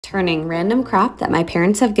Turning random crap that my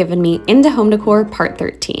parents have given me into home decor part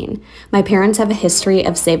 13. My parents have a history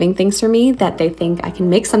of saving things for me that they think I can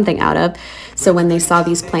make something out of, so when they saw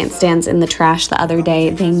these plant stands in the trash the other day,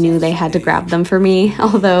 they knew they had to grab them for me.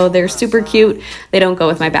 Although they're super cute, they don't go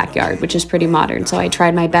with my backyard, which is pretty modern, so I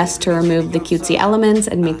tried my best to remove the cutesy elements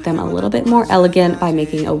and make them a little bit more elegant by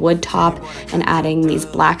making a wood top and adding these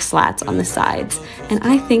black slats on the sides. And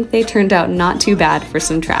I think they turned out not too bad for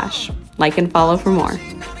some trash. Like and follow for more.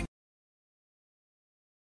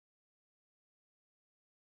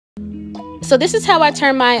 So this is how I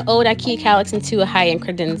turned my old IKEA calyx into a high-end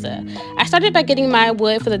credenza. I started by getting my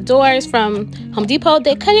wood for the doors from Home Depot.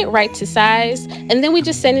 They cut it right to size, and then we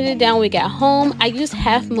just sanded it down when we got home. I used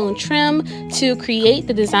half moon trim to create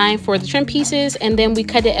the design for the trim pieces, and then we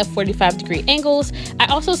cut it at 45-degree angles. I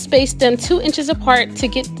also spaced them 2 inches apart to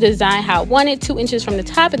get the design how I wanted, 2 inches from the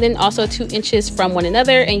top and then also 2 inches from one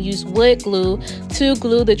another, and used wood glue to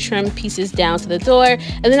glue the trim pieces down to the door,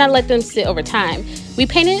 and then I let them sit over time. We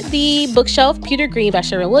painted the bookshelf pewter green by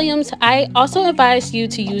Sherwin-Williams. I also advise you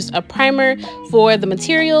to use a primer for the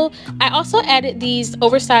material. I also added these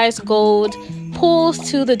oversized gold pulls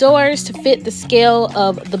to the doors to fit the scale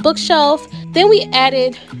of the bookshelf. Then we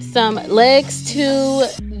added some legs to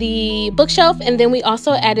the bookshelf, and then we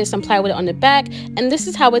also added some plywood on the back, and this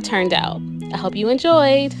is how it turned out. I hope you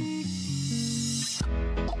enjoyed.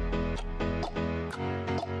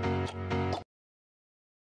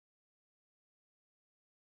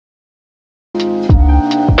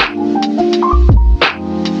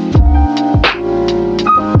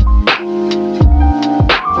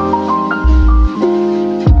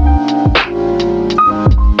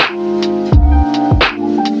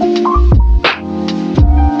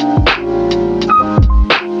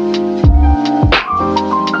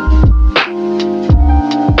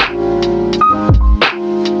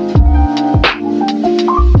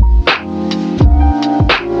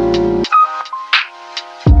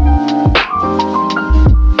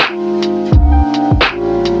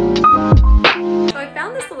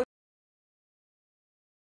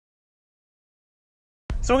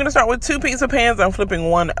 So we're going to start with 2 pizza pans. I'm flipping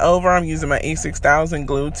one over. I'm using my A6000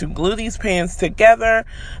 glue to glue these pans together.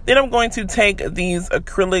 Then I'm going to take these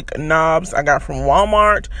acrylic knobs I got from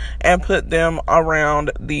Walmart and put them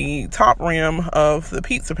around the top rim of the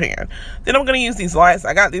pizza pan. Then I'm going to use these lights.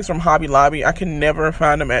 I got these from Hobby Lobby. I can never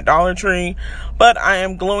find them at Dollar Tree, but I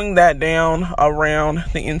am gluing that down around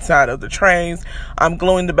the inside of the trays. I'm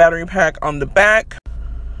gluing the battery pack on the back.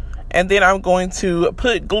 And then I'm going to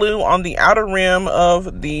put glue on the outer rim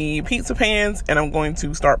of the pizza pans, and I'm going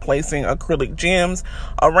to start placing acrylic gems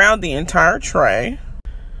around the entire tray.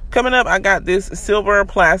 Coming up, I got this silver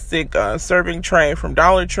plastic serving tray from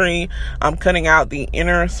Dollar Tree. I'm cutting out the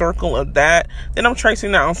inner circle of that. Then I'm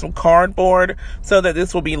tracing that on some cardboard so that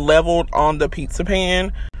this will be leveled on the pizza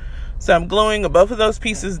pan. So I'm gluing both of those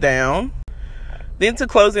pieces down. Then to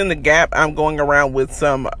close in the gap, I'm going around with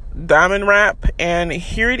some diamond wrap. And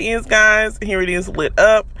here it is, guys. Here it is lit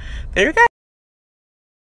up. There you go.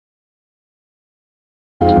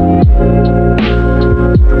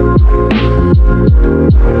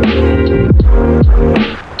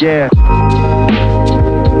 Yeah.